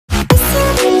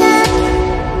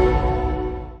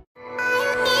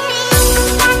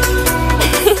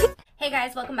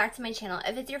guys, welcome back to my channel.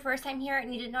 If it's your first time here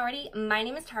and you didn't already, my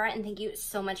name is Tarrah and thank you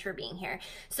so much for being here.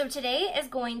 So today is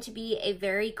going to be a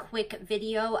very quick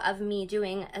video of me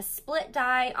doing a split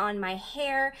dye on my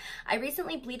hair. I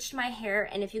recently bleached my hair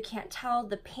and if you can't tell,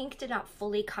 the pink did not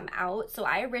fully come out. So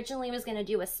I originally was going to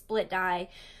do a split dye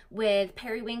with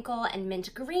periwinkle and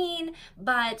mint green,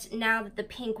 but now that the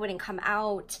pink wouldn't come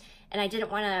out and I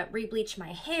didn't want to re-bleach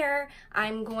my hair,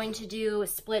 I'm going to do a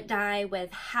split dye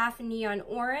with half neon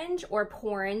orange or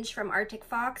porange from Arctic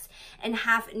Fox and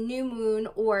half new moon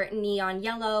or neon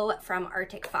yellow from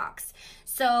Arctic Fox.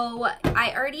 So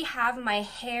I already have my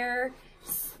hair,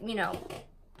 you know,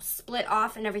 split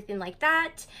off and everything like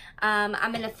that.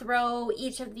 I'm gonna throw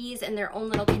each of these in their own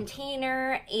little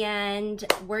container and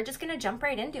we're just gonna jump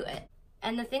right into it.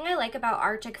 And the thing I like about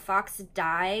Arctic Fox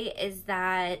dye is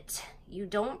that you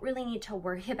don't really need to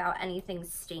worry about anything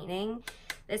staining.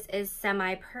 This is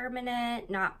semi-permanent,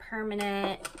 not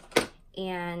permanent,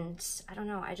 and I don't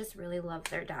know, I just really love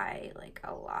their dye like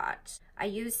a lot. I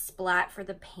used Splat for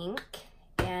the pink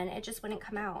and it just wouldn't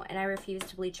come out and I refused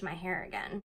to bleach my hair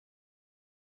again.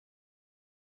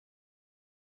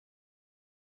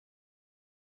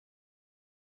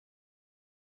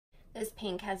 This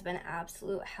pink has been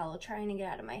absolute hell trying to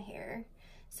get out of my hair.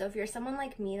 So if you're someone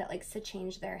like me that likes to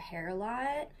change their hair a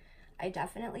lot, I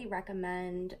definitely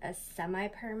recommend a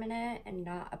semi-permanent and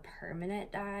not a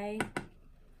permanent dye,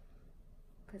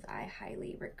 because I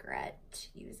highly regret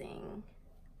using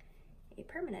a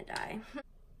permanent dye.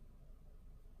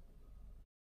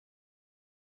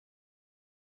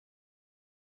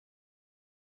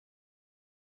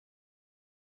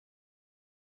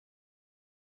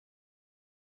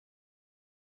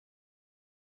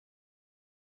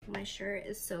 My shirt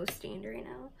is so stained right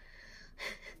now.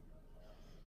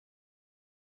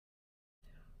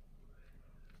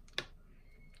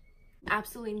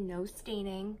 Absolutely no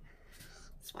staining.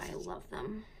 That's why I love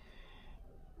them.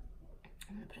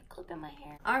 I'm gonna put a clip in my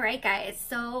hair. All right, guys,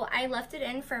 so I left it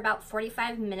in for about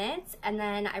 45 minutes and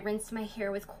then I rinsed my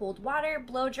hair with cold water,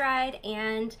 blow dried,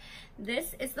 and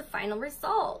this is the final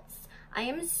results. I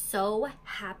am so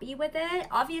happy with it.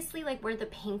 Obviously, like where the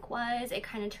pink was, it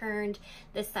kind of turned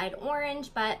this side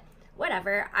orange, but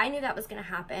whatever. I knew that was gonna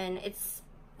happen. It's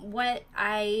what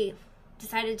I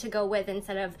decided to go with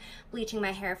instead of bleaching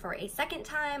my hair for a second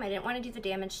time. I didn't want to do the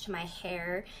damage to my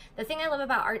hair. The thing I love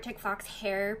about Arctic Fox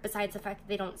hair, besides the fact that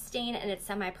they don't stain and it's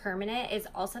semi-permanent, is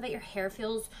also that your hair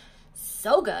feels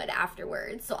so good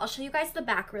afterwards. So I'll show you guys the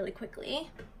back really quickly.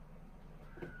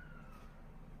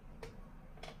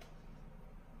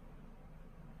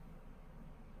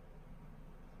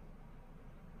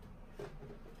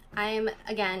 I'm,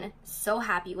 again, so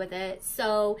happy with it.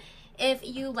 So if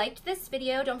you liked this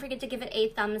video, don't forget to give it a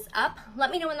thumbs up. Let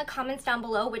me know in the comments down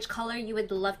below which color you would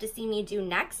love to see me do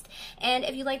next. And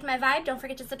if you liked my vibe, don't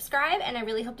forget to subscribe, and I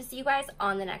really hope to see you guys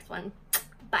on the next one.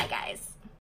 Bye, guys.